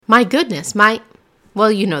My goodness,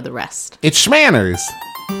 well, you know the rest. It's Schmanners.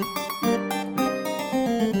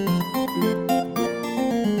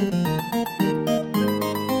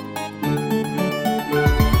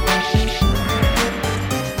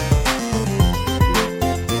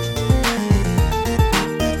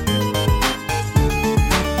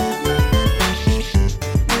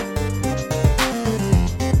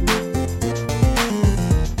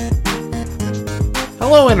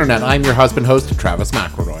 Hello, Internet. I'm your husband host, Travis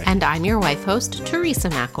McElroy. And I'm your wife host, Teresa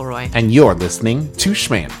McElroy. And you're listening to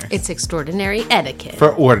Schmanners. It's extraordinary etiquette.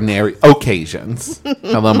 For ordinary occasions.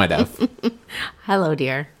 Hello, my dove. Hello,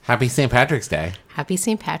 dear. Happy St. Patrick's Day. Happy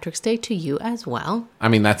St. Patrick's Day to you as well. I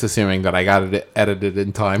mean, that's assuming that I got it edited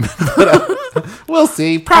in time. We'll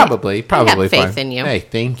see. Probably I have fine. faith in you. Hey,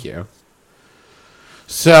 thank you.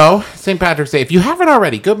 So, St. Patrick's Day. If you haven't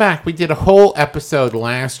already, go back. We did a whole episode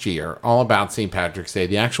last year all about St. Patrick's Day.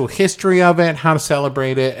 The actual history of it, how to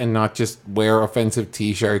celebrate it, and not just wear offensive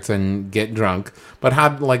t-shirts and get drunk, but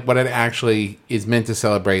how, like, what it actually is meant to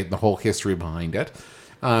celebrate, the whole history behind it.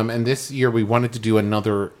 And this year we wanted to do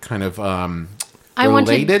another kind of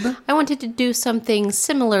related. I wanted to do something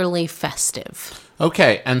similarly festive.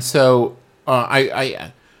 Okay, and so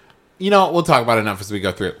you know, we'll talk about it enough as we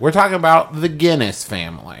go through it. We're talking about the Guinness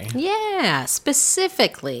family. Yeah,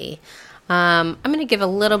 specifically. I'm going to give a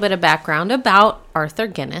little bit of background about Arthur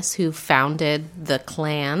Guinness, who founded the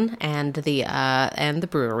clan and the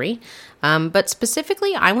brewery. But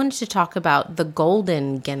specifically, I wanted to talk about the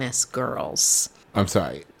Golden Guinness Girls. I'm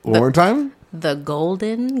sorry. One more time? The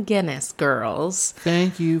Golden Guinness Girls.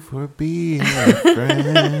 Thank you for being a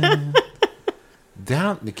friend.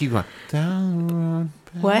 Keep going. Down.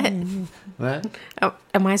 What? What? Oh,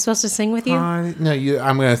 am I supposed to sing with you? No,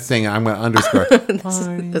 I'm going to sing. I'm going to underscore.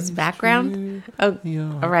 this background? Oh,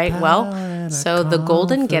 all right. Well, so the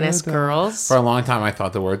Golden Guinness Girls. For a long time, I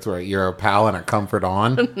thought the words were "you're a pal and a comfort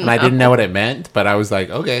on," and I didn't know what it meant. But I was like,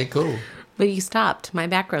 "Okay, cool." But you stopped my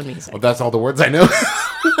background music. Well, that's all the words I know.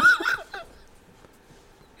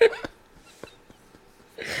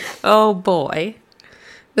 Oh boy.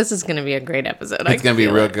 This is going to be a great episode. It's going to be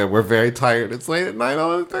real good. We're very tired. It's late at night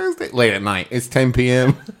on a Thursday. Late at night. It's 10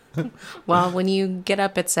 p.m. Well, when you get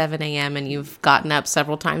up at 7 a.m. and you've gotten up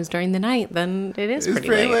several times during the night, then it is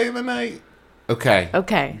pretty late in the night. Okay.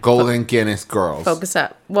 Okay. Golden Guinness Girls. Focus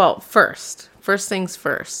up. Well, first things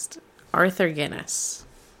first. Arthur Guinness.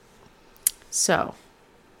 So,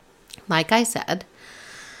 like I said,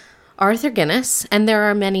 Arthur Guinness, and there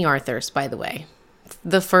are many Arthurs, by the way.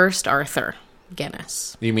 The first Arthur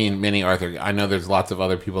Guinness. You mean mini Arthur? I know there's lots of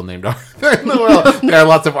other people named Arthur in the world. There are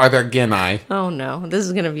lots of Arthur Guinness. Oh no, this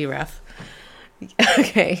is going to be rough.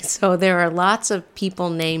 Okay, so there are lots of people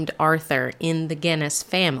named Arthur in the Guinness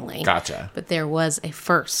family. Gotcha. But there was a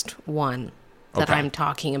first one that I'm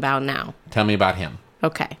talking about now. Tell me about him.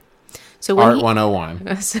 Okay. So when Art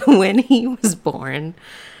 101. So when he was born,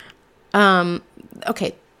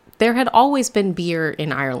 okay, there had always been beer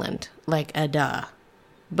in Ireland, like a duh.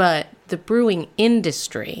 But the brewing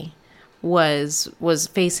industry was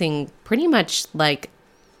facing pretty much like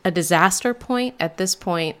a disaster point at this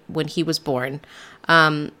point when he was born,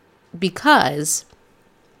 because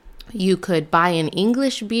you could buy an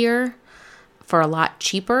English beer for a lot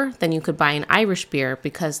cheaper than you could buy an Irish beer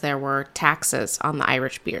because there were taxes on the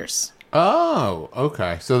Irish beers. Oh,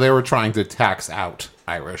 okay. So they were trying to tax out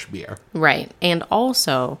Irish beer. Right. And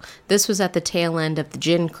also, this was at the tail end of the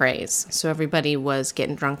gin craze. So everybody was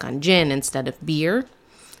getting drunk on gin instead of beer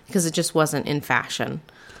because it just wasn't in fashion.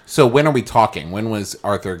 So when are we talking? When was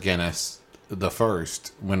Arthur Guinness the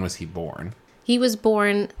first? When was he born? He was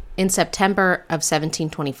born in September of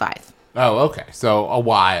 1725. Oh, okay. So a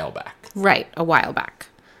while back. Right. A while back.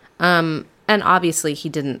 And obviously he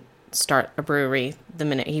didn't start a brewery the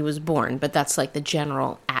minute he was born, but that's like the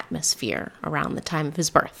general atmosphere around the time of his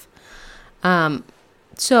birth.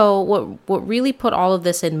 So what really put all of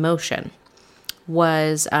this in motion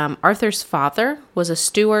was Arthur's father was a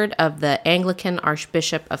steward of the Anglican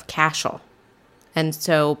Archbishop of Cashel. And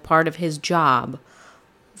so part of his job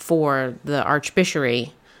for the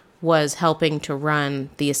archbishory was helping to run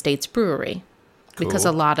the estate's brewery. Cool. Because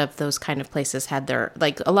a lot of those kind of places had their,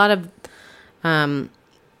 like a lot of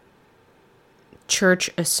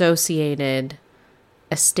church-associated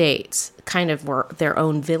estates kind of were their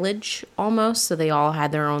own village almost. So they all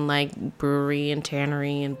had their own like brewery and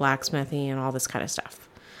tannery and blacksmithy and all this kind of stuff.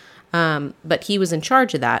 But he was in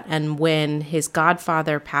charge of that. And when his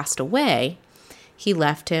godfather passed away, he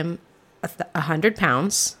left him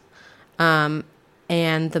 £100.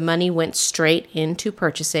 And the money went straight into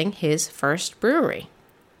purchasing his first brewery.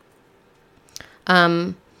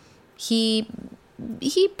 He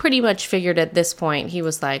he pretty much figured at this point, he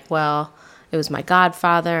was like, well, it was my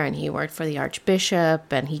godfather and he worked for the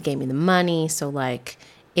archbishop and he gave me the money. So like,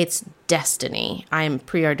 it's destiny. I am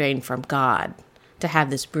preordained from God to have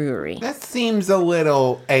this brewery. That seems a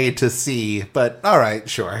little A to C, but all right,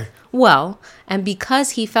 sure. Well, and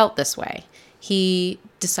because he felt this way, he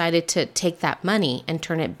decided to take that money and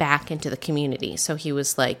turn it back into the community. So he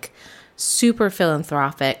was like super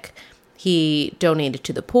philanthropic. He donated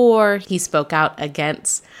to the poor. He spoke out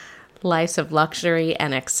against lives of luxury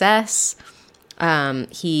and excess.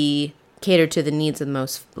 He catered to the needs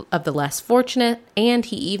of the less fortunate, and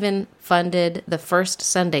he even funded the first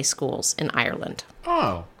Sunday schools in Ireland.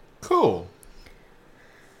 Oh, cool.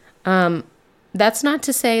 That's not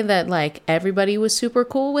to say that like everybody was super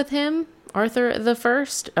cool with him, Arthur the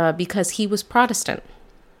First, because he was Protestant,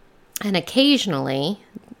 and occasionally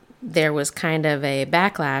there was kind of a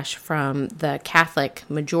backlash from the Catholic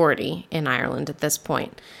majority in Ireland at this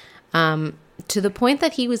point, to the point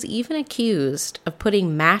that he was even accused of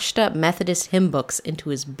putting mashed up Methodist hymn books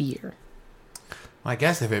into his beer. Well, I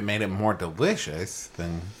guess if it made it more delicious,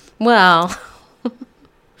 then... Well,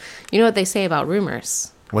 you know what they say about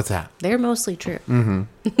rumors? What's that? They're mostly true. Mm-hmm.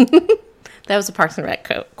 That was a Parks and Rec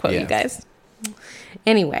quote, yes. You guys.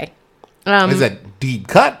 Anyway. It's a deep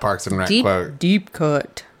cut Parks and Rec quote. Deep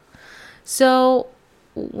cut. So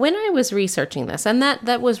when I was researching this, and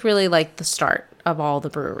that was really like the start of all the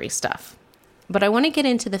brewery stuff. But I want to get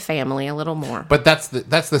into the family a little more. But that's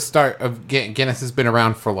the start of Guinness has been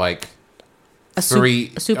around for like a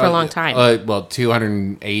super long time.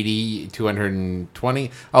 280,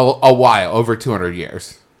 220, a while, over 200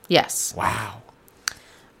 years. Yes. Wow.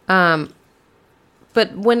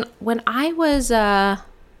 But when I was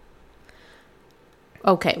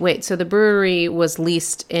okay, wait. So the brewery was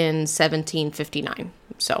leased in 1759.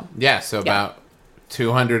 So yeah, so about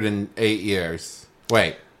 208 years.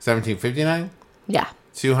 Wait, 1759? Yeah.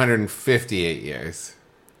 258 years.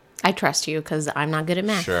 I trust you because I'm not good at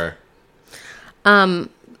math. Sure.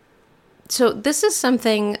 So this is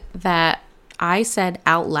something that I said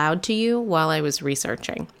out loud to you while I was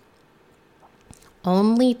researching.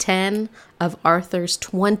 Only 10 of Arthur's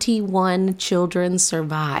 21 children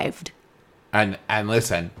survived. And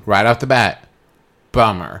listen, right off the bat,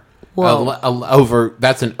 bummer. Whoa.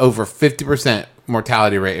 That's an over 50%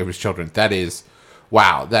 mortality rate of his children. That is,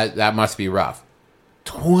 wow, that must be rough.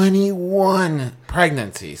 21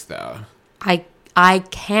 pregnancies, though. I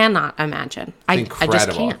cannot imagine. Incredible. I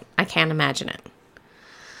just can't. I can't imagine it.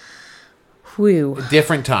 Whew.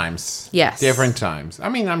 Different times. Yes. Different times. I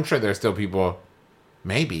mean, I'm sure there's still people,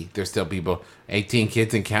 18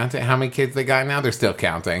 kids and counting. How many kids they got now? They're still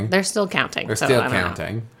counting. They're still counting. They're still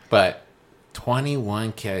counting. But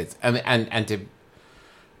 21 kids. And to,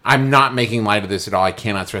 I'm not making light of this at all. I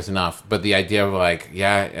cannot stress enough. But the idea of like,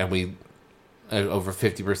 yeah, and we... over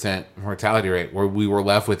 50% mortality rate, where we were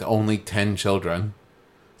left with only 10 children.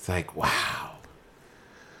 It's like, wow.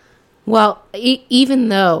 Well, even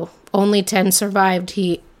though only 10 survived,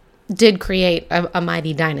 he did create a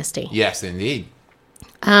mighty dynasty. Yes, indeed.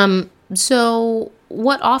 So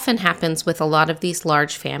what often happens with a lot of these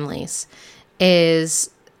large families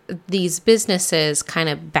is these businesses kind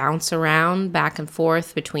of bounce around back and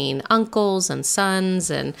forth between uncles and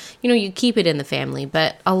sons, and you keep it in the family.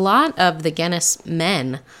 But a lot of the Guinness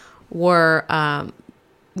men were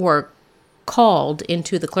called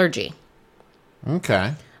into the clergy.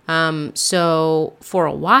 Okay. So for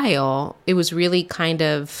a while, it was really kind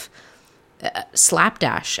of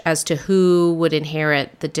slapdash as to who would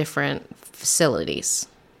inherit the different facilities.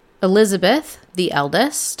 Elizabeth, the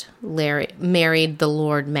eldest, married the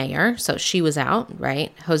Lord Mayor, so she was out,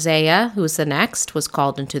 right? Hosea, who was the next, was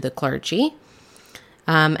called into the clergy.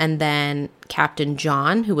 And then Captain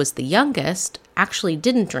John, who was the youngest, actually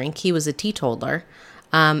didn't drink. He was a teetotaler.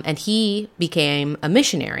 And he became a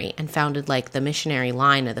missionary and founded like the missionary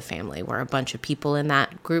line of the family, where a bunch of people in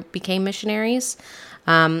that group became missionaries.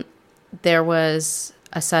 There was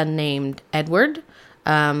a son named Edward,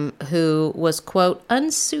 who was, quote,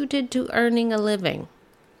 unsuited to earning a living.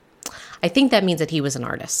 I think that means that he was an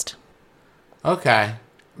artist. Okay.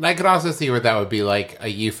 I could also see where that would be like a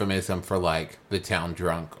euphemism for like the town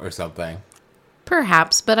drunk or something.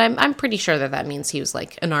 Perhaps, but I'm pretty sure that means he was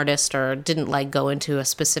like an artist or didn't like go into a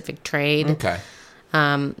specific trade. Okay.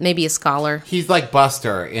 Maybe a scholar. He's like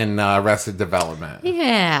Buster in Arrested Development.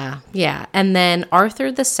 Yeah. And then Arthur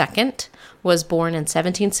II was born in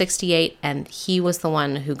 1768, and he was the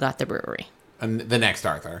one who got the brewery. And the next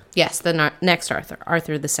Arthur. Yes, the next Arthur II.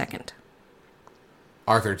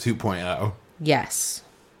 Arthur 2.0. Yes.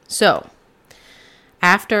 So,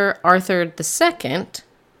 after Arthur II,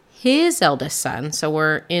 his eldest son, so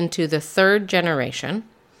we're into the third generation,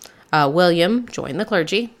 William joined the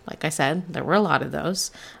clergy. Like I said, there were a lot of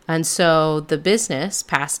those. And so the business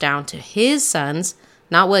passed down to his sons,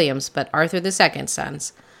 not William's, but Arthur II's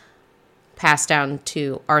sons, passed down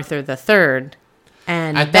to Arthur III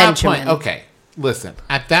and At Benjamin. that point, okay, listen.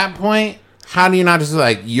 At that point, how do you not just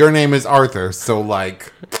like, your name is Arthur, so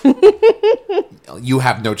like, you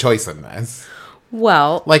have no choice in this?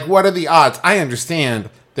 Well, Like, what are the odds? I understand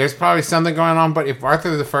there's probably something going on, but if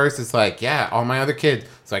Arthur the First is like, yeah, all my other kids,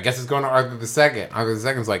 so I guess it's going to Arthur the Second. Arthur the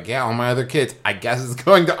Second's like, yeah, all my other kids, I guess it's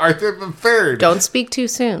going to Arthur the Third. don't speak too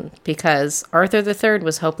soon, because Arthur III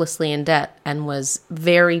was hopelessly in debt and was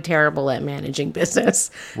very terrible at managing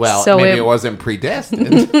business. Well, so maybe it wasn't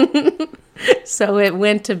predestined. So it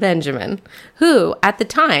went to Benjamin, who at the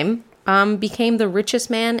time became the richest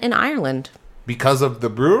man in Ireland. Because of the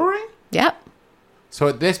brewery? Yep. So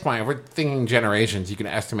at this point, if we're thinking generations, you can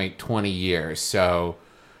estimate 20 years. So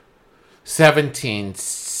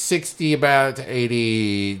 1760 about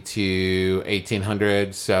 80 to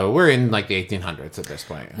 1800. So we're in like the 1800s at this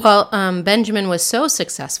point. Well, Benjamin was so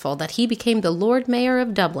successful that he became the Lord Mayor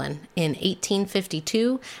of Dublin in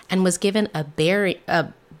 1852 and was given a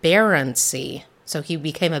baroncy. So he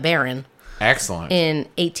became a baron Excellent. in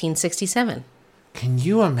 1867. Can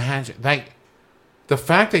you imagine? Like, the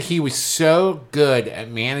fact that he was so good at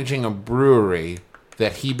managing a brewery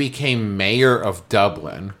that he became mayor of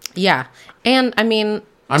Dublin. Yeah. And I mean,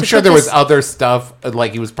 I'm sure there was other stuff,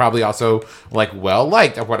 like he was probably also like well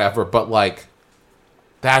liked or whatever, but like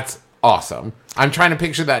that's awesome. I'm trying to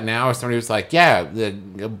picture that now as somebody who's like, yeah, the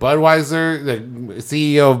Budweiser, the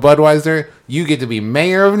CEO of Budweiser, you get to be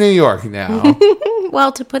mayor of New York now.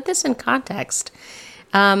 Well, to put this in context,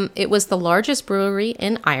 it was the largest brewery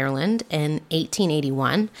in Ireland in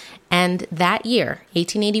 1881. And that year,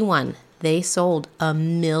 1881, they sold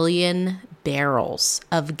 1 million barrels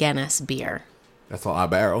of Guinness beer. That's a lot of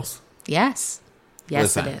barrels. Yes.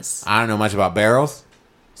 Yes, Listen, it is. I don't know much about barrels.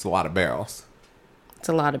 It's a lot of barrels. It's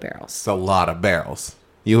a lot of barrels. It's a lot of barrels.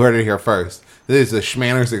 You heard it here first. This is a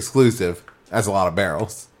Schmanners exclusive. That's a lot of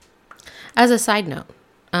barrels. As a side note,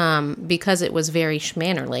 because it was very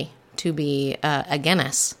schmannerly to be a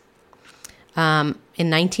Guinness, in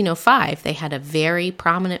 1905, they had a very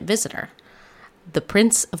prominent visitor, the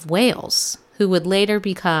Prince of Wales, who would later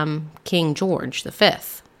become King George V,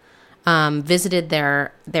 visited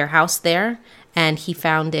their house there, and he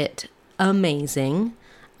found it amazing.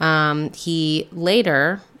 He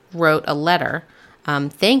later wrote a letter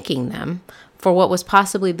thanking them for what was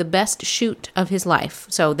possibly the best shoot of his life.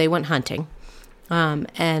 So they went hunting.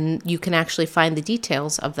 And you can actually find the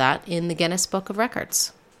details of that in the Guinness Book of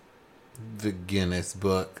Records. The Guinness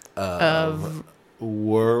Book of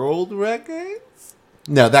World Records?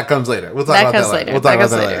 No, that comes later. We'll talk about that later. We'll talk about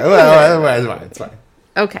that later. Well, it's fine.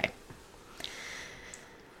 Okay.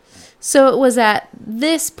 So it was at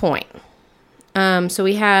this point. So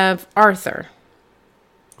we have Arthur.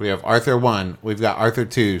 We have Arthur 1. We've got Arthur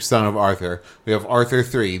 2, son of Arthur. We have Arthur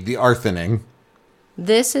 3, the Arthening.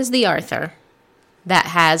 This is the Arthur that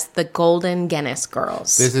has the golden Guinness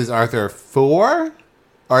girls. This is Arthur 4,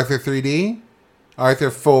 Arthur 3D, Arthur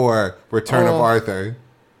 4, Return of Arthur.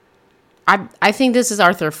 I think this is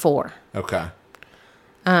Arthur 4. Okay.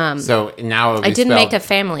 So now it would be I didn't spelled, make a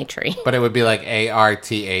family tree. But it would be like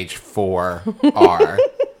ARTH4R.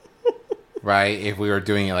 Right? If we were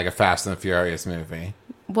doing it like a Fast and the Furious movie.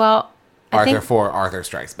 Well, Arthur 4, Arthur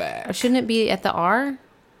Strikes Back. Shouldn't it be at the R?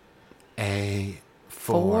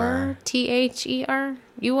 A4. THERUR?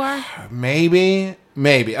 Maybe.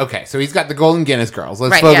 Okay, so he's got the Golden Guinness girls.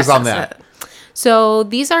 Let's focus on that. So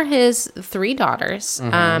these are his 3 daughters.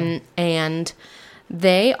 And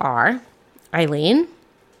they are Eileen,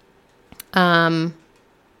 Ona.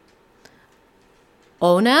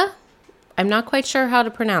 I'm not quite sure how to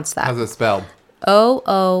pronounce that. How's it spelled?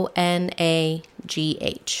 Oonagh.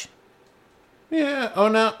 Yeah,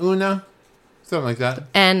 Una, something like that.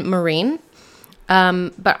 And Maureen.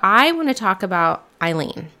 But I want to talk about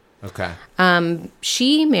Eileen. Okay.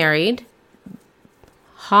 She married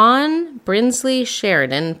Hon Brinsley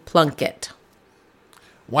Sheridan Plunkett.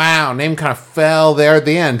 Wow, name kind of fell there at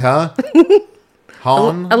the end, huh?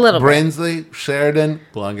 Hon a little Brinsley Sheridan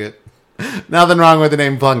Plunkett. Nothing wrong with the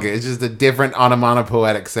name Plunkett. It's just a different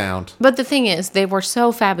onomatopoetic sound. But the thing is, they were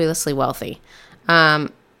so fabulously wealthy.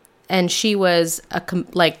 And she was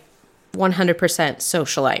like 100%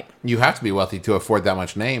 socialite. You have to be wealthy to afford that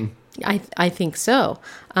much name. I think so.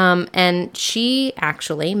 And she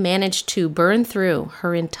actually managed to burn through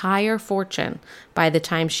her entire fortune by the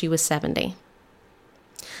time she was 70.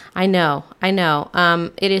 I know.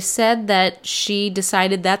 It is said that she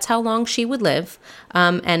decided that's how long she would live.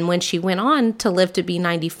 And when she went on to live to be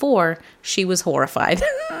 94, she was horrified.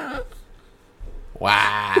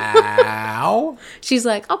 Wow. She's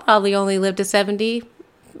like, I'll probably only live to 70.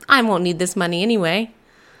 I won't need this money anyway.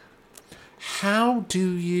 How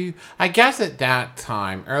do you... I guess at that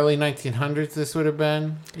time, early 1900s, this would have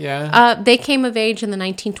been, yeah? They came of age in the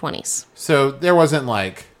 1920s. So there wasn't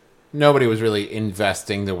like... Nobody was really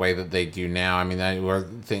investing the way that they do now. I mean,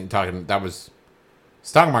 that was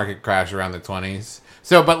stock market crash around the 20s.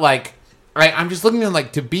 So, but like, I'm just looking at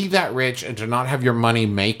like, to be that rich and to not have your money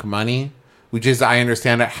make money, which is, I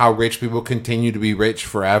understand it, how rich people continue to be rich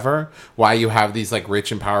forever. Why you have these like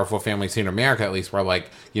rich and powerful families in America, at least, where like,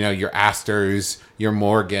 you know, your Astors, your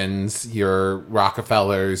Morgans, your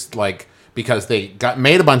Rockefellers, like, because they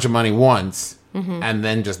made a bunch of money once, and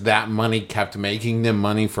then just that money kept making them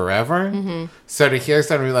money forever. So to hear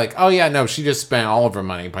somebody like, oh yeah, no, she just spent all of her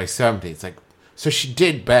money by 70, it's like, so she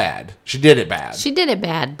did bad. She did it bad. She did it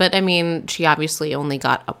bad, but I mean, she obviously only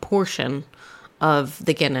got a portion of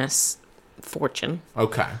the Guinness fortune.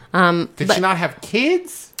 Okay. Did she not have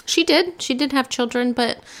kids? She did. She did have children,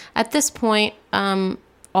 but at this point,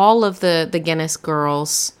 all of the Guinness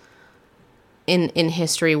girls in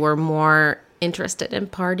history were more interested in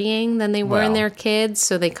partying than they were in their kids,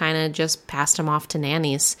 so they kind of just passed them off to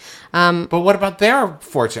nannies. But what about their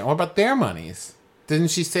fortune? What about their monies? Didn't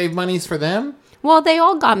she save monies for them? Well, they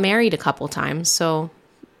all got married a couple times, so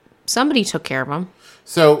somebody took care of them.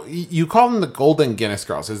 So you call them the Golden Guinness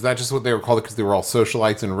Girls. Is that just what they were called because they were all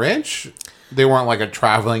socialites and rich? They weren't like a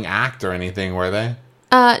traveling act or anything, were they?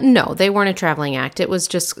 No, they weren't a traveling act. It was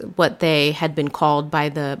just what they had been called by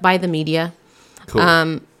the media.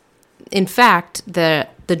 Cool. In fact, the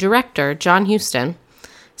director, John Huston,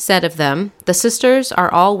 said of them, "The sisters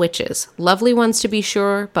are all witches, lovely ones to be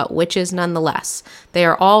sure, but witches nonetheless. They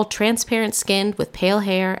are all transparent-skinned with pale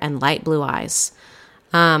hair and light blue eyes."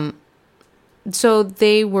 So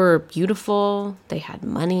they were beautiful, they had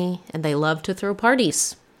money, and they loved to throw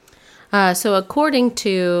parties. So according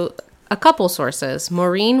to a couple sources,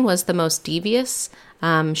 Maureen was the most devious.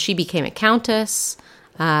 She became a countess.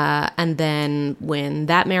 And then when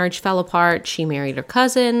that marriage fell apart, she married her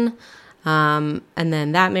cousin. And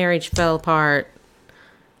then that marriage fell apart.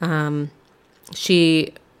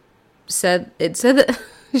 She said that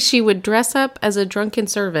she would dress up as a drunken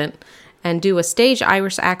servant and do a stage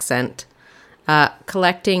Irish accent,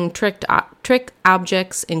 collecting trick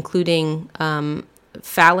objects, including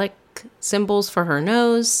phallic symbols for her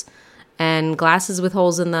nose and glasses with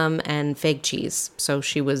holes in them and fake cheese. So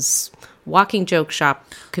she was walking joke shop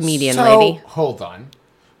comedian lady. Hold on.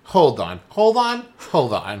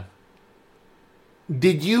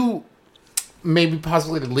 Did you maybe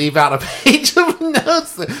possibly leave out a page of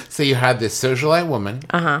notes? So you had this socialite woman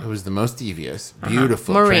who was the most devious,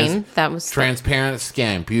 beautiful. Maureen, that was transparent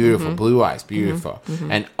skin, beautiful, blue eyes, beautiful.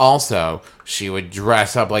 And also, she would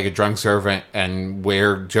dress up like a drunk servant and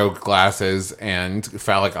wear joke glasses and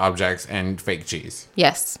phallic objects and fake cheese.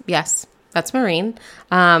 Yes. That's Maureen.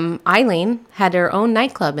 Eileen had her own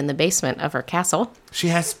nightclub in the basement of her castle. She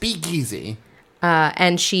has speakeasy.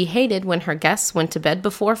 And she hated when her guests went to bed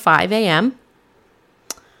before 5 a.m.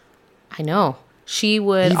 I know. She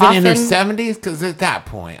would Even in her 70s? Because at that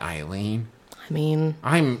point, Eileen, I mean,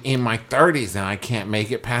 I'm in my 30s and I can't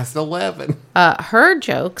make it past 11. Her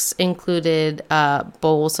jokes included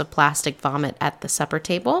bowls of plastic vomit at the supper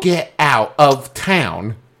table. Get out of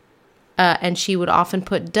town. And she would often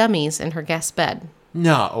put dummies in her guest bed.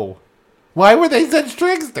 No. Why were they such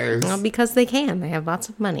tricksters? Well, because they can. They have lots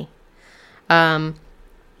of money.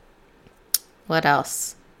 What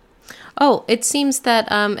else? Oh, it seems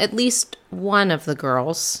that at least one of the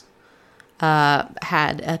girls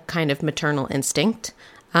had a kind of maternal instinct.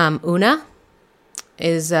 Una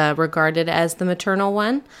is regarded as the maternal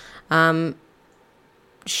one.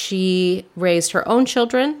 She raised her own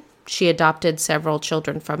children. She adopted several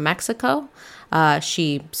children from Mexico.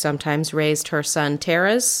 She sometimes raised her son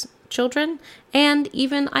Tara's children and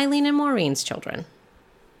even Eileen and Maureen's children.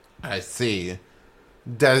 I see.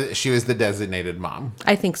 She was the designated mom.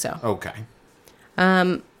 I think so. Okay.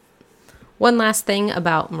 One last thing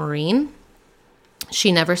about Maureen.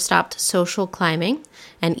 She never stopped social climbing,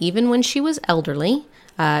 and even when she was elderly,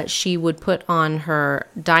 she would put on her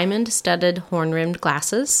diamond-studded horn-rimmed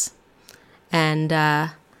glasses, and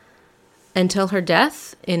until her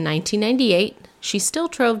death in 1998, she still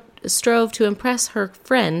strove to impress her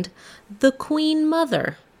friend, the Queen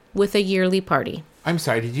Mother, with a yearly party. I'm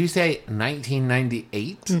sorry, did you say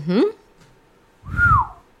 1998? Mm-hmm.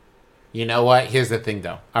 You know what? Here's the thing,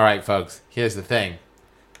 though. All right, folks, here's the thing.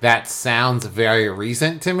 that sounds very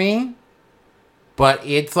recent to me, but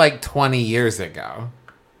it's like 20 years ago.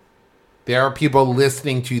 There are people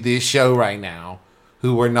listening to this show right now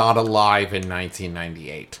who were not alive in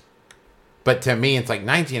 1998. But to me, it's like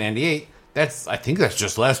 1998. I think that's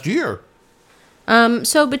just last year.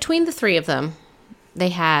 So between the three of them, they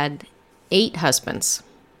had 8 husbands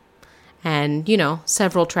and,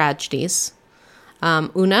 several tragedies.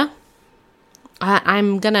 Una,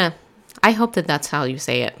 I hope that that's how you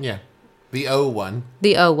say it. Yeah. The O one.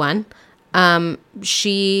 The O one.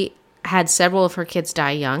 She had several of her kids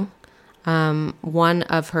die young. One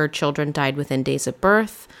of her children died within days of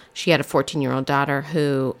birth. She had a 14-year-old daughter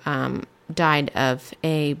who died of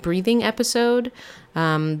a breathing episode,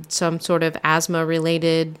 some sort of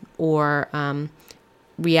asthma-related or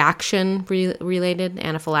reaction-related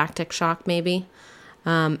anaphylactic shock, maybe.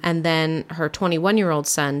 And then her 21-year-old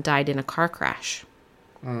son died in a car crash.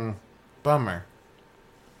 Bummer.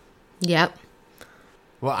 Yep.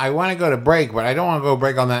 Well, I want to go to break, but I don't want to go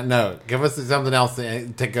break on that note. Give us something else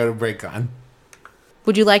to go to break on.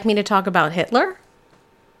 Would you like me to talk about Hitler?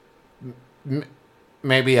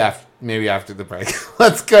 Maybe after the break.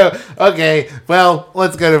 Let's go. Okay, well,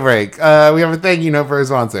 let's go to break. We have a thank you note for our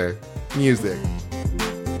sponsor, music.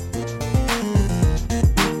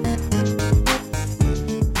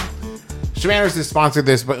 Shemanners is sponsored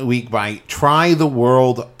this week by Try the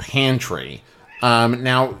World Pantry.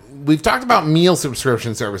 Now, we've talked about meal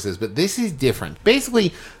subscription services, but this is different.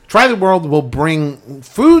 Basically, Try the World will bring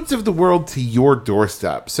foods of the world to your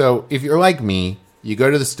doorstep. So if you're like me, you go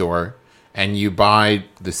to the store and you buy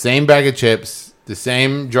the same bag of chips, the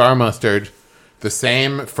same jar of mustard, the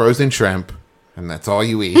same frozen shrimp, and that's all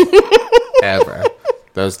you eat ever.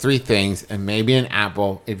 Those 3 things, and maybe an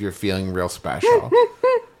apple if you're feeling real special.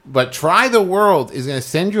 But Try the World is going to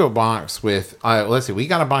send you a box with, let's see, we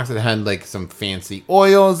got a box that had like some fancy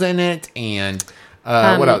oils in it, and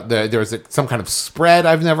what else? There was some kind of spread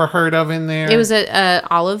I've never heard of in there. It was a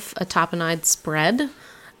tapenade spread.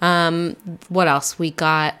 What else? We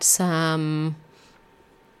got some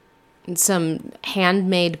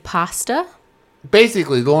handmade pasta.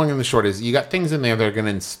 Basically, the long and the short is you got things in there that are going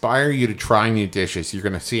to inspire you to try new dishes. You're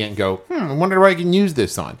going to see it and go, I wonder what I can use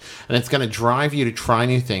this on. And it's going to drive you to try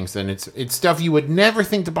new things. And it's stuff you would never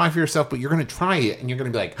think to buy for yourself, but you're going to try it. And you're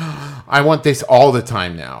going to be like, I want this all the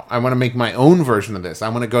time now. I want to make my own version of this. I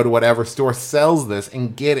want to go to whatever store sells this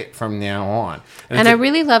and get it from now on. And I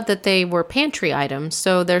really love that they were pantry items,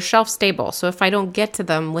 so they're shelf stable. So if I don't get to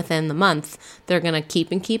them within the month, they're going to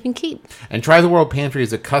keep and keep and keep. And Try the World Pantry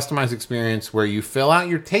is a customized experience where you fill out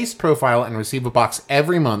your taste profile and receive a box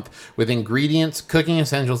every month with ingredients, cooking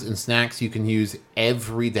essentials, and snacks you can use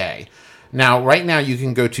every day. Now, right now, you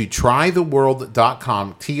can go to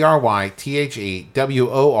trytheworld.com,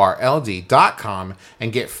 trytheworld.com,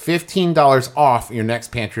 and get $15 off your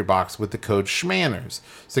next pantry box with the code SCHMANNERS.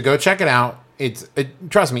 So go check it out.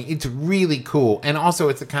 Trust me, it's really cool. And also,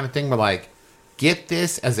 it's the kind of thing where, like, get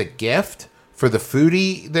this as a gift for the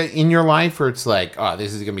foodie that in your life, where it's like, oh,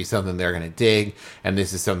 this is going to be something they're going to dig, and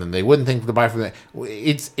this is something they wouldn't think to buy for them.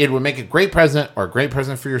 It would make a great present or a great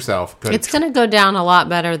present for yourself. It's going to go down a lot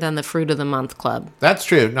better than the Fruit of the Month Club. That's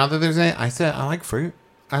true. Not that there's any. I said I like fruit.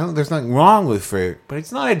 There's nothing wrong with fruit, but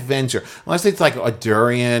it's not adventure unless it's like a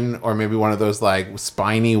durian or maybe one of those like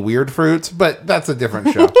spiny weird fruits. But that's a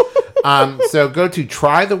different show. So go to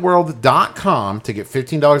trytheworld.com to get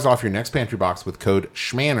 $15 off your next pantry box with code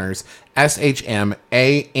SCHMANNERS,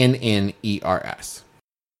 SCHMANNERS.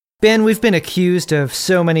 Ben, we've been accused of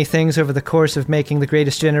so many things over the course of making The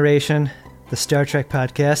Greatest Generation, the Star Trek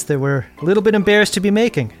podcast, that we're a little bit embarrassed to be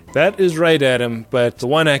making. That is right, Adam, but the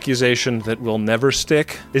one accusation that will never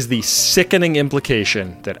stick is the sickening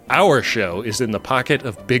implication that our show is in the pocket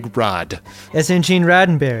of Big Rod. As in Gene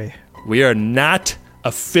Roddenberry. We are not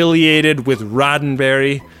affiliated with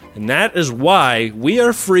Roddenberry, and that is why we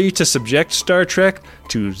are free to subject Star Trek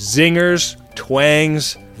to zingers,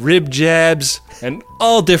 twangs, rib jabs, and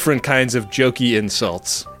all different kinds of jokey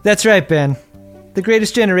insults. That's right, Ben. The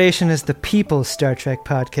Greatest Generation is the people's Star Trek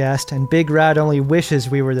podcast, and Big Rod only wishes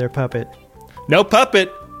we were their puppet. No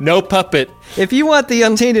puppet! No puppet. If you want the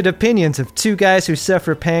untainted opinions of 2 guys who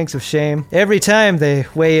suffer pangs of shame every time they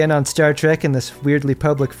weigh in on Star Trek in this weirdly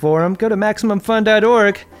public forum, go to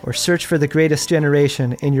MaximumFun.org or search for The Greatest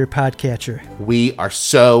Generation in your podcatcher. We are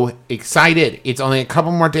so excited. It's only a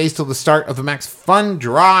couple more days till the start of the Max Fun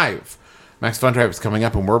Drive. Max Fun Drive is coming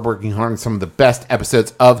up, and we're working hard on some of the best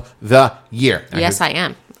episodes of the year. Yes, I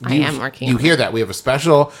am. I am working on it. You hear that. We have a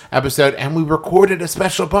special episode, and we recorded a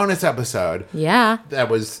special bonus episode. Yeah. That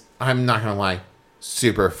was, I'm not going to lie,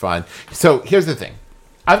 super fun. So here's the thing.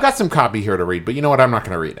 I've got some copy here to read, but you know what? I'm not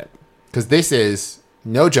going to read it. Because this is,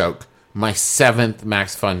 no joke, my 7th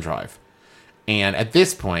Max Fun Drive. And at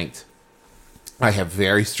this point, I have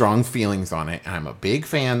very strong feelings on it. And I'm a big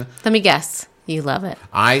fan. Let me guess. You love it.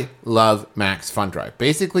 I love Max Fun Drive.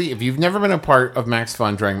 Basically, if you've never been a part of Max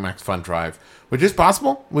Fun during Max Fun Drive, which is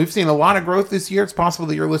possible, we've seen a lot of growth this year. It's possible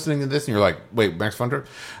that you're listening to this and you're like, wait, Max Fun Drive?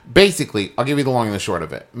 Basically, I'll give you the long and the short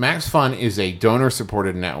of it. Max Fun is a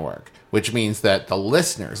donor-supported network, which means that the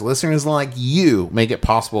listeners like you, make it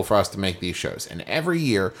possible for us to make these shows. And every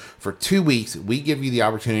year, for 2 weeks, we give you the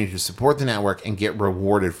opportunity to support the network and get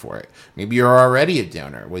rewarded for it. Maybe you're already a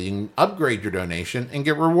donor. Well, you can upgrade your donation and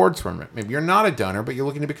get rewards from it. Maybe you're not a donor, but you're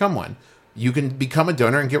looking to become one. You can become a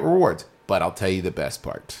donor and get rewards. But I'll tell you the best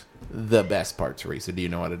part. The best part, Teresa. Do you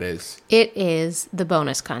know what it is? It is the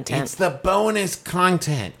bonus content. It's the bonus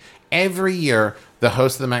content. Every year, the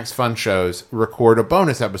hosts of the Max Fun shows record a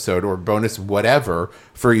bonus episode or bonus whatever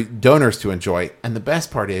for donors to enjoy. And the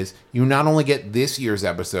best part is you not only get this year's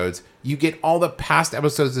episodes, you get all the past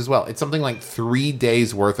episodes as well. It's something like 3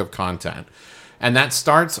 days worth of content. And that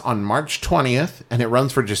starts on March 20th, and it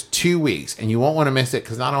runs for just 2 weeks. And you won't want to miss it,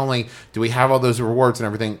 because not only do we have all those rewards and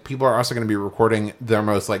everything, people are also going to be recording their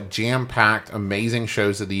most like jam-packed, amazing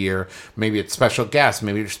shows of the year. Maybe it's special guests,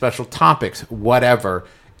 maybe it's special topics, whatever.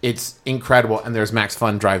 It's incredible. And there's Max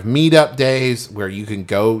Fun Drive meetup days where you can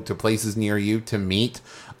go to places near you to meet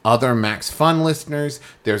other Max Fun listeners.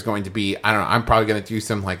 There's going to be, I don't know, I'm probably going to do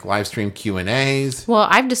some like live stream Q&As. Well,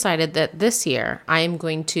 I've decided that this year I am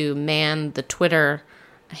going to man the Twitter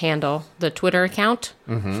handle, the Twitter account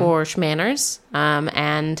for Schmanners.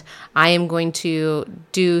 And I am going to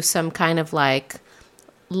do some kind of like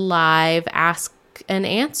live ask and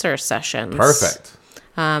answer sessions. Perfect.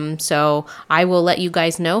 So I will let you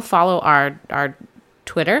guys know, follow our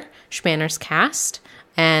Twitter, Schmanners Cast.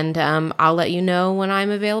 And I'll let you know when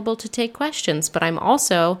I'm available to take questions. But I'm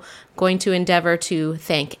also going to endeavor to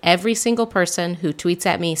thank every single person who tweets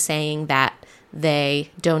at me saying that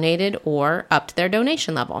they donated or upped their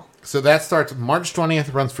donation level. So that starts March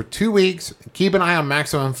 20th, runs for 2 weeks. Keep an eye on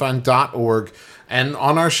MaximumFun.org. And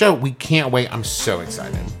on our show, we can't wait. I'm so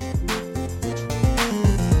excited.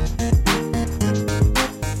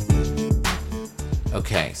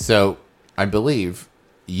 Okay, so I believe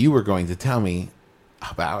you were going to tell me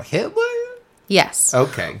about Hitler? Yes.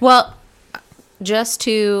 Okay. Well, just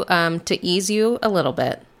to ease you a little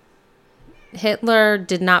bit, Hitler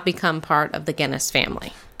did not become part of the Guinness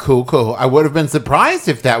family. Cool. I would have been surprised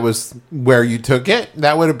if that was where you took it.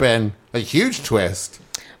 That would have been a huge twist.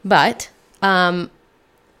 But a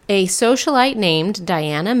socialite named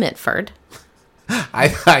Diana Mitford. I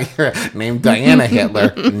thought you were named Diana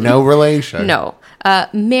Hitler. No relation. No.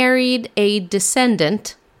 Married a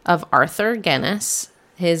descendant of Arthur Guinness,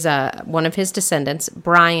 his one of his descendants,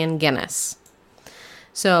 Brian Guinness.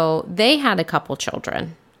 So they had a couple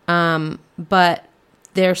children, but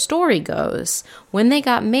their story goes, when they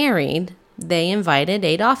got married, they invited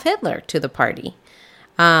Adolf Hitler to the party.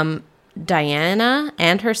 Diana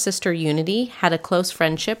and her sister Unity had a close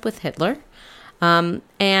friendship with Hitler,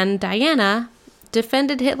 and Diana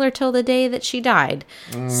defended Hitler till the day that she died,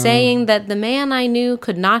 saying that the man I knew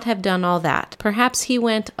could not have done all that. Perhaps he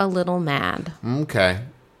went a little mad. Okay.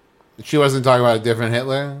 She wasn't talking about a different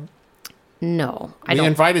Hitler? No, I We don't.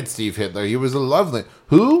 invited Steve Hitler. He was a lovely...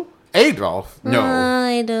 Who? Adolf? No.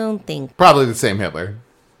 I don't think. Probably the same Hitler.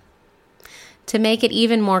 To make it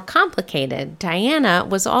even more complicated, Diana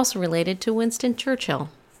was also related to Winston Churchill.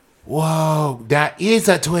 Whoa, that is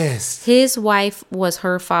a twist. His wife was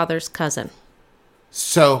her father's cousin.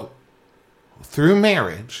 So, through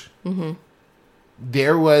marriage,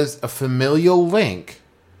 there was a familial link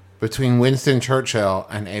between Winston Churchill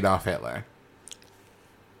and Adolf Hitler.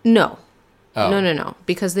 No. Oh. No.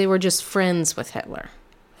 Because they were just friends with Hitler.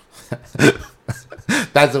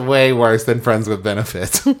 That's way worse than friends with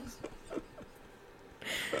benefits.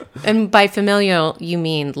 And by familial, you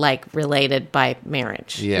mean like related by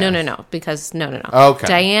marriage. Yes. No. Because no. Okay.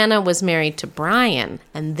 Diana was married to Brian,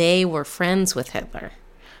 and they were friends with Hitler.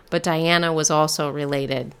 But Diana was also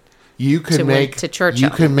related to Churchill. You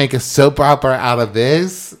could make a soap opera out of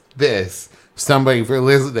this. Somebody for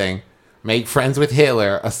listening, make Friends with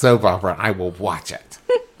Hitler a soap opera. I will watch it.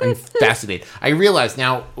 I'm fascinated. I realize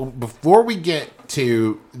now, before we get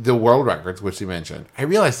to the world records, which you mentioned, I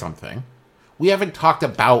realized something. We haven't talked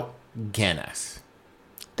about Guinness.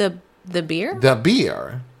 The beer? The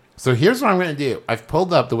beer. So here's what I'm going to do. I've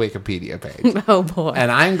pulled up the Wikipedia page. Oh, boy.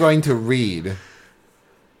 And I'm going to read...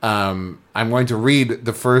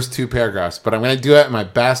 the first two paragraphs, but I'm going to do it in my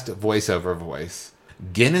best voiceover voice.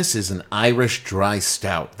 Guinness is an Irish dry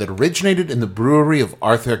stout that originated in the brewery of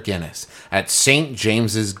Arthur Guinness at St.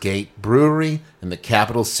 James's Gate Brewery in the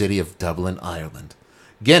capital city of Dublin, Ireland.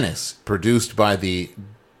 Guinness, produced by the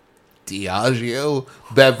Diageo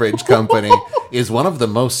Beverage Company, is one of the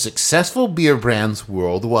most successful beer brands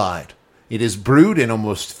worldwide. It is brewed in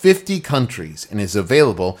almost 50 countries and is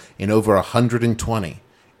available in over 120.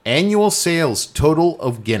 Annual sales total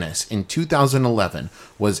of Guinness in 2011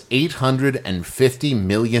 was 850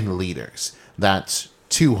 million liters. That's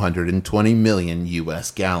 220 million U.S.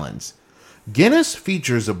 gallons. Guinness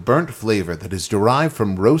features a burnt flavor that is derived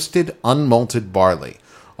from roasted, unmalted barley,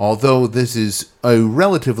 although this is a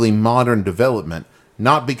relatively modern development,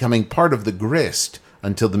 not becoming part of the grist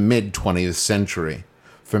until the mid-20th century.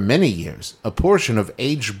 For many years, a portion of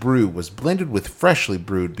aged brew was blended with freshly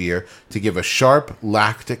brewed beer to give a sharp,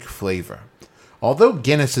 lactic flavor. Although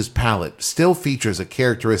Guinness's palate still features a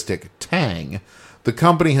characteristic tang, the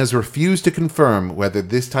company has refused to confirm whether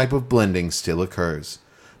this type of blending still occurs.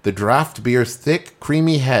 The draft beer's thick,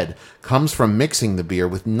 creamy head comes from mixing the beer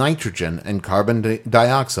with nitrogen and carbon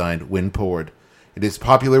dioxide when poured. It is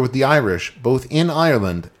popular with the Irish, both in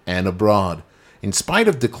Ireland and abroad. In spite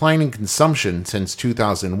of declining consumption since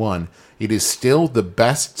 2001, it is still the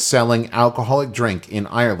best-selling alcoholic drink in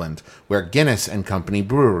Ireland, where Guinness and Company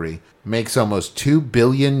Brewery makes almost €2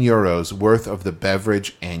 billion worth of the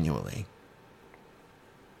beverage annually.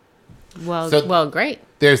 Well, great.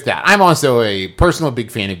 There's that. I'm also a personal big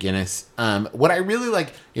fan of Guinness. What I really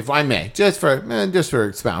like, if I may, just for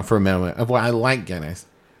expound for a moment of why I like Guinness.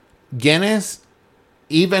 Guinness,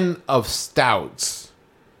 even of stouts,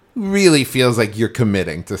 really feels like you're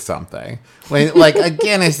committing to something. Like a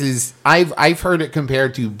Guinness is, I've heard it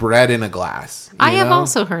compared to bread in a glass. I have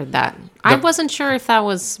also heard that. I wasn't sure if that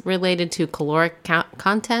was related to caloric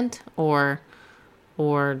content or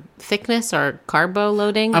thickness or carbo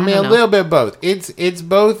loading. I mean, a little bit of both. It's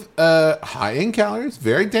both high in calories,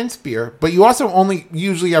 very dense beer, but you also only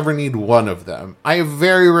usually ever need one of them. I have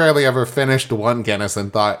very rarely ever finished one Guinness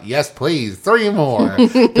and thought, yes, please, 3 more.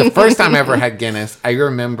 The first time I ever had Guinness, I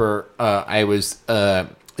remember I was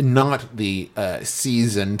not the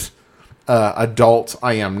seasoned adult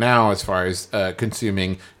I am now as far as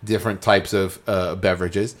consuming different types of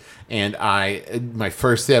beverages. And my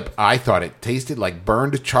first sip, I thought it tasted like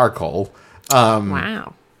burned charcoal.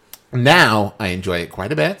 Wow. Now I enjoy it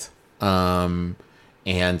quite a bit.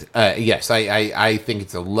 Yes, I think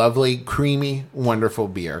it's a lovely, creamy, wonderful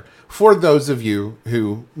beer for those of you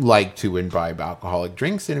who like to imbibe alcoholic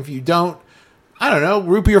drinks. And if you don't, I don't know,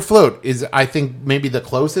 root beer float is, I think, maybe the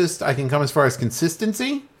closest I can come as far as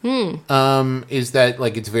consistency. Is that,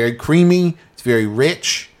 like, it's very creamy, it's very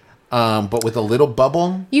rich, but with a little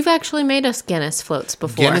bubble. You've actually made us Guinness floats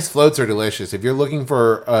before. Guinness floats are delicious. If you're looking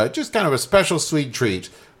for just kind of a special sweet treat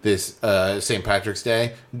this St. Patrick's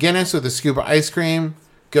Day, Guinness with a scoop of ice cream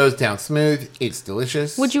goes down smooth. It's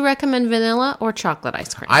delicious. Would you recommend vanilla or chocolate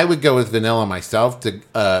ice cream? I would go with vanilla myself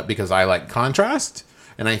because I like contrast,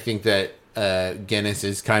 and I think that Guinness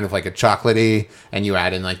is kind of like a chocolatey, and you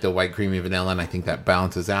add in like the white creamy vanilla, and I think that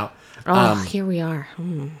balances out. Here we are.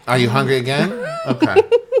 Are you hungry again? Okay.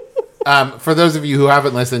 For those of you who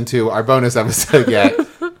haven't listened to our bonus episode yet,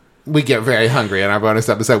 we get very hungry in our bonus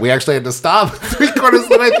episode. We actually had to stop 3/4 of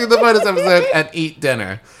the way through the bonus episode and eat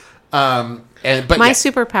dinner. But my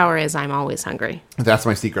superpower is I'm always hungry. That's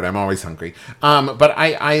my secret. I'm always hungry. But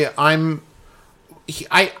I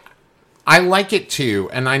like it too,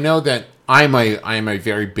 and I know that I'm a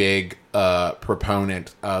very big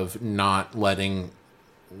proponent of not letting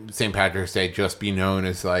St. Patrick's Day just be known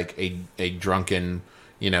as like a drunken,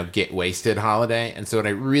 get wasted holiday. And so what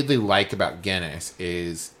I really like about Guinness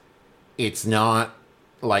is it's not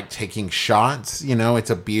like taking shots. It's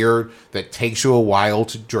a beer that takes you a while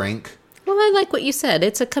to drink. Well, I like what you said.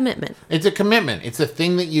 It's a commitment. It's a commitment. It's a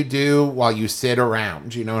thing that you do while you sit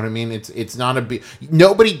around. You know what I mean? It's not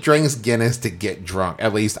nobody drinks Guinness to get drunk.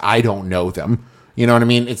 At least I don't know them. You know what I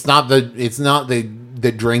mean? It's not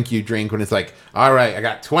the drink you drink when it's like, all right, I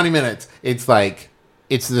got 20 minutes. It's like,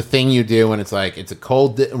 it's the thing you do when it's like, it's a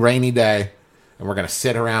cold, rainy day, and we're going to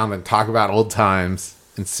sit around and talk about old times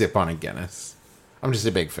and sip on a Guinness. I'm just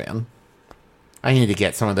a big fan. I need to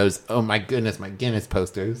get some of those, oh my goodness, my Guinness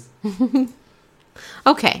posters.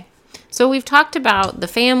 Okay, so we've talked about the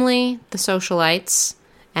family, the socialites,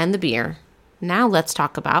 and the beer. Now let's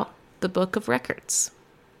talk about the Book of Records.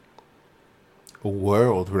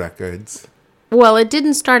 World records. Well, it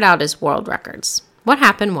didn't start out as world records. What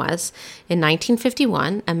happened was, in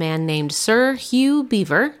 1951, a man named Sir Hugh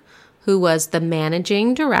Beaver, who was the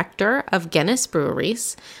managing director of Guinness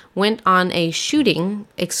Breweries, went on a shooting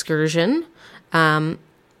excursion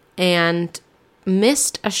and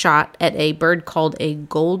missed a shot at a bird called a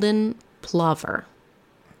golden plover.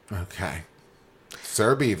 Okay.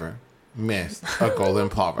 Sir Beaver missed a golden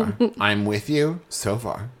plover. I'm with you so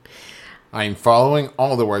far. I'm following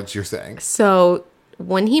all the words you're saying. So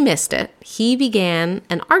when he missed it, he began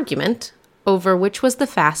an argument over which was the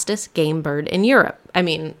fastest game bird in Europe. I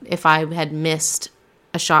mean, if I had missed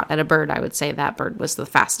a shot at a bird, I would say that bird was the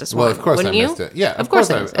fastest one. Well, of course Wouldn't I you? missed it. Yeah, of course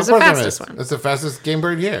it is. It's the fastest one. It's the fastest game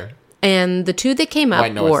bird here. And the two that came up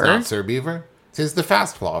Wait, no, were... it's not Sir Beaver. It's the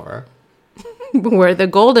fast plover. were the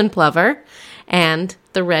golden plover and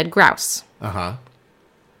the red grouse. Uh-huh.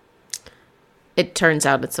 It turns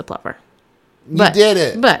out it's a plover. You did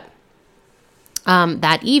it. But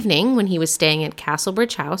that evening, when he was staying at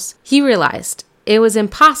Castlebridge House, he realized it was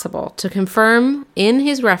impossible to confirm in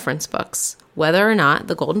his reference books whether or not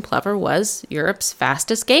the golden plover was Europe's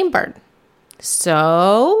fastest game bird.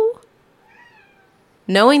 So,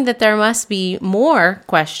 knowing that there must be more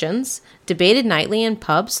questions debated nightly in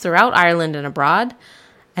pubs throughout Ireland and abroad,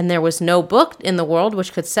 and there was no book in the world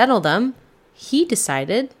which could settle them, he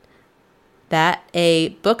decided that a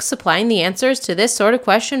book supplying the answers to this sort of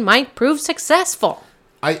question might prove successful.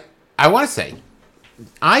 I want to say,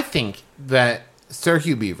 I think that Sir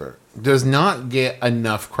Hugh Beaver does not get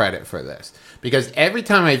enough credit for this. Because every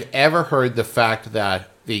time I've ever heard the fact that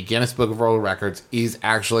the Guinness Book of World Records is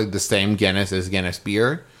actually the same Guinness as Guinness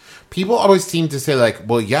beer, people always seem to say, like,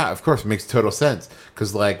 well, yeah, of course, it makes total sense.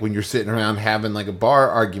 Because, like, when you're sitting around having, like, a bar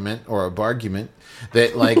argument or a bargument,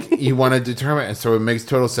 that, like, you want to determine, and so it makes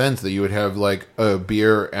total sense that you would have, like, a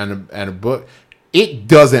beer and a book. It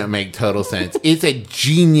doesn't make total sense. It's a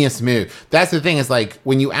genius move. That's the thing, is, like,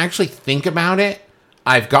 when you actually think about it,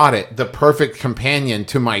 I've got it. The perfect companion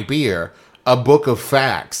to my beer, a book of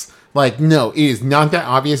facts. Like, no, it is not that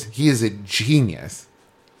obvious. He is a genius.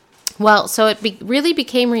 Well, so it really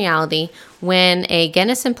became reality when a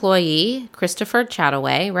Guinness employee, Christopher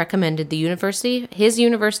Chataway, recommended his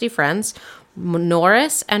university friends,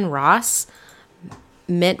 Norris and Ross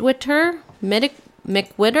Midwitter,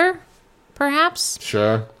 perhaps?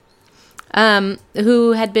 Sure.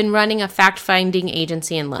 Who had been running a fact-finding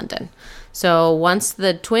agency in London. So once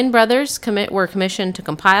the twin brothers were commissioned to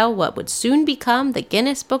compile what would soon become the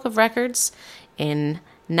Guinness Book of Records in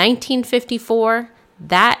 1954,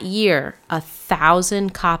 that year,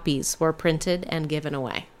 1,000 copies were printed and given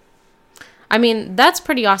away. I mean, that's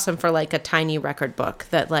pretty awesome for like a tiny record book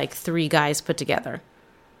that like 3 guys put together.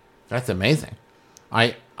 That's amazing.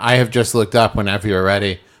 I have just looked up, whenever you're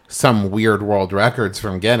ready, some weird world records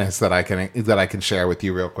from Guinness that I can share with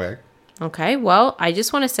you real quick. Okay, well, I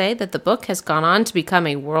just want to say that the book has gone on to become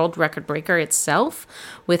a world record breaker itself,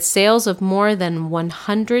 with sales of more than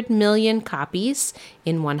 100 million copies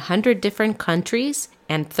in 100 different countries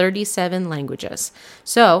and 37 languages.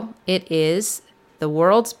 So it is the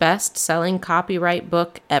world's best-selling copyright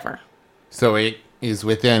book ever. So it is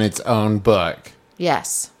within its own book.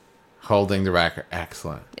 Yes. Holding the record.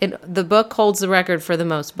 Excellent. The book holds the record for the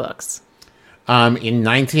most books. In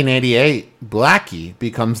 1988, Blackie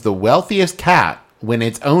becomes the wealthiest cat when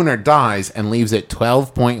its owner dies and leaves it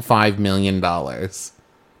 $12.5 million.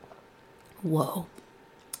 Whoa.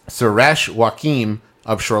 Suresh Wakim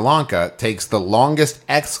of Sri Lanka takes the longest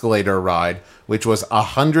escalator ride, which was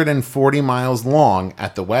 140 miles long,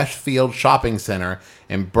 at the Westfield Shopping Centre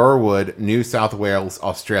in Burwood, New South Wales,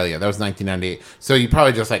 Australia. That was 1998. So you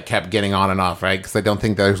probably just like kept getting on and off, right? Because I don't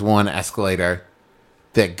think there's one escalator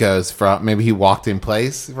that goes from, maybe he walked in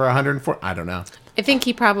place for 104. I don't know. I think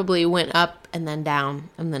he probably went up and then down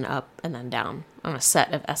and then up and then down on a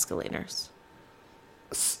set of escalators.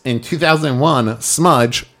 In 2001,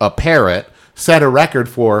 Smudge, a parrot, set a record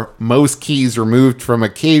for most keys removed from a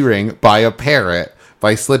key ring by a parrot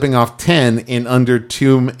by slipping off 10 in under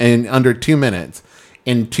 2 minutes.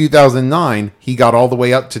 In 2009, he got all the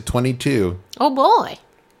way up to 22. Oh boy.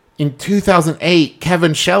 In 2008,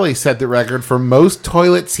 Kevin Shelley set the record for most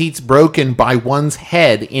toilet seats broken by one's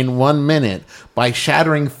head in 1 minute by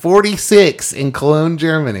shattering 46 in Cologne,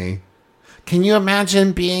 Germany. Can you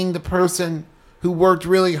imagine being the person who worked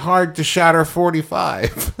really hard to shatter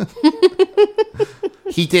 45?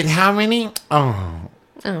 He did how many? Oh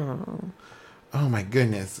my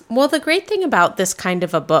goodness. Well, the great thing about this kind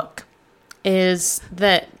of a book is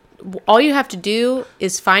that all you have to do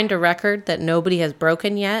is find a record that nobody has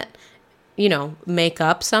broken yet, make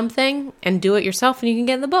up something and do it yourself and you can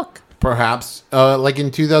get in the book. Perhaps like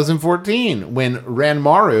in 2014 when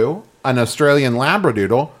Ranmaru, an Australian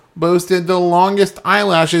Labradoodle, boasted the longest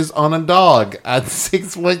eyelashes on a dog at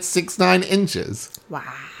 6.69 inches. Wow.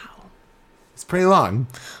 It's pretty long.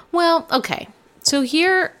 Well, okay. So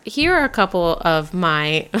here are a couple of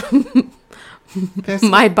my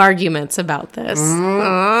my arguments about this.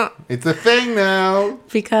 It's a thing now.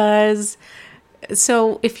 Because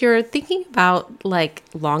so if you're thinking about like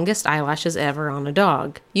longest eyelashes ever on a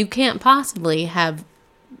dog, you can't possibly have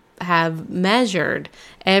measured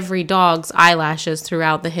every dog's eyelashes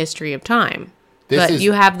throughout the history of time.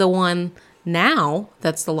 You have the one now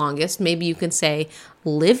that's the longest. Maybe you can say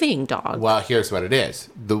living dog. Well, here's what it is.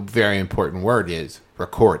 The very important word is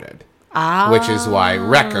recorded. Which is why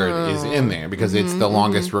record is in there, because it's the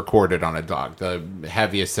longest recorded on a dog. The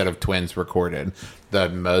heaviest set of twins recorded. The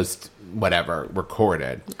most whatever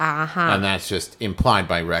recorded. And that's just implied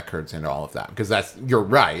by records and all of that. Because you're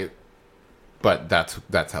right. But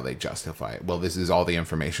that's how they justify it. Well, this is all the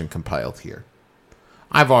information compiled here.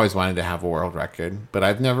 I've always wanted to have a world record, but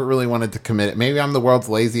I've never really wanted to commit it. Maybe I'm the world's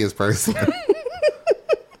laziest person.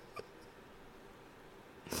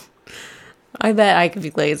 I bet I could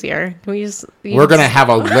be lazier. We're going to have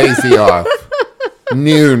a lazy off.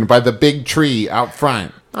 Noon by the big tree out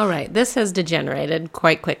front. All right. This has degenerated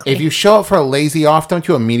quite quickly. If you show up for a lazy off, don't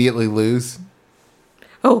you immediately lose?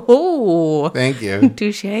 Oh. Thank you.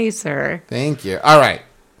 Touche, sir. Thank you. All right.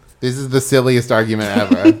 This is the silliest argument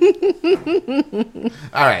ever.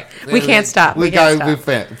 All right. We can't stop. We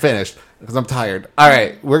finished because I'm tired. All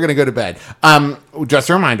right. We're going to go to bed.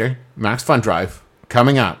 Just a reminder, Max Fun Drive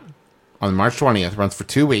coming up on March 20th, runs for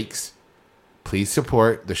 2 weeks. Please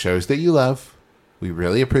support the shows that you love. We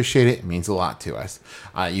really appreciate it. It means a lot to us.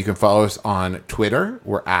 You can follow us on Twitter.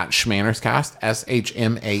 We're at SchMannersCast,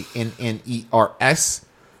 SHMANNERS.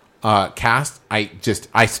 Cast.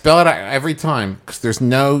 I spell it out every time because there's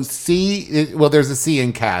no C. Well, there's a C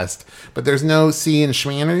in cast, but there's no C in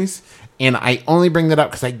Schmanners. And I only bring that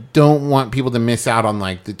up because I don't want people to miss out on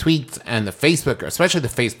like the tweets and the Facebook, especially the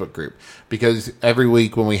Facebook group, because every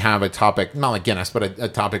week when we have a topic, not like Guinness, but a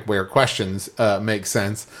topic where questions make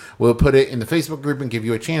sense, we'll put it in the Facebook group and give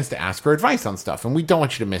you a chance to ask for advice on stuff. And we don't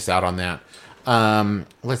want you to miss out on that.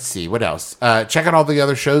 Let's see what else. Check out all the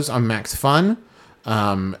other shows on Max Fun.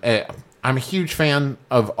 I'm a huge fan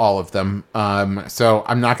of all of them. So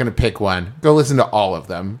I'm not going to pick one. Go listen to all of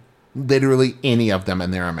them. Literally any of them,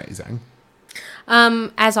 and they're amazing.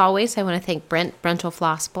 As always, I want to thank Brent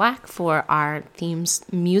Brentalfloss Black for our theme's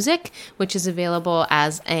music, which is available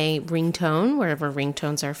as a ringtone wherever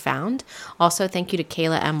ringtones are found. Also, thank you to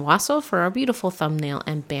Kayla M. Wassel for our beautiful thumbnail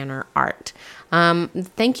and banner art.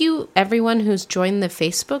 Thank you, everyone who's joined the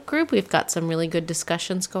Facebook group. We've got some really good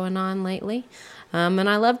discussions going on lately. And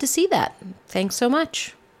I love to see that. Thanks so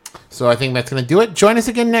much. So I think that's going to do it. Join us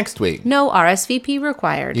again next week. No RSVP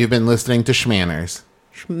required. You've been listening to Schmanners.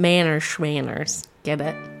 Schmanners. Get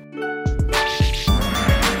it?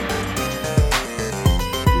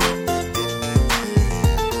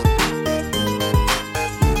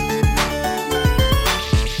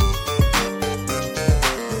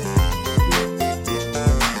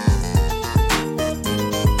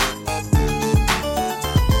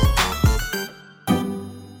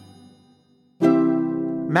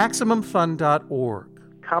 MaximumFun.org.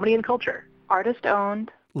 Comedy and culture. Artist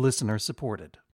owned. Listener supported.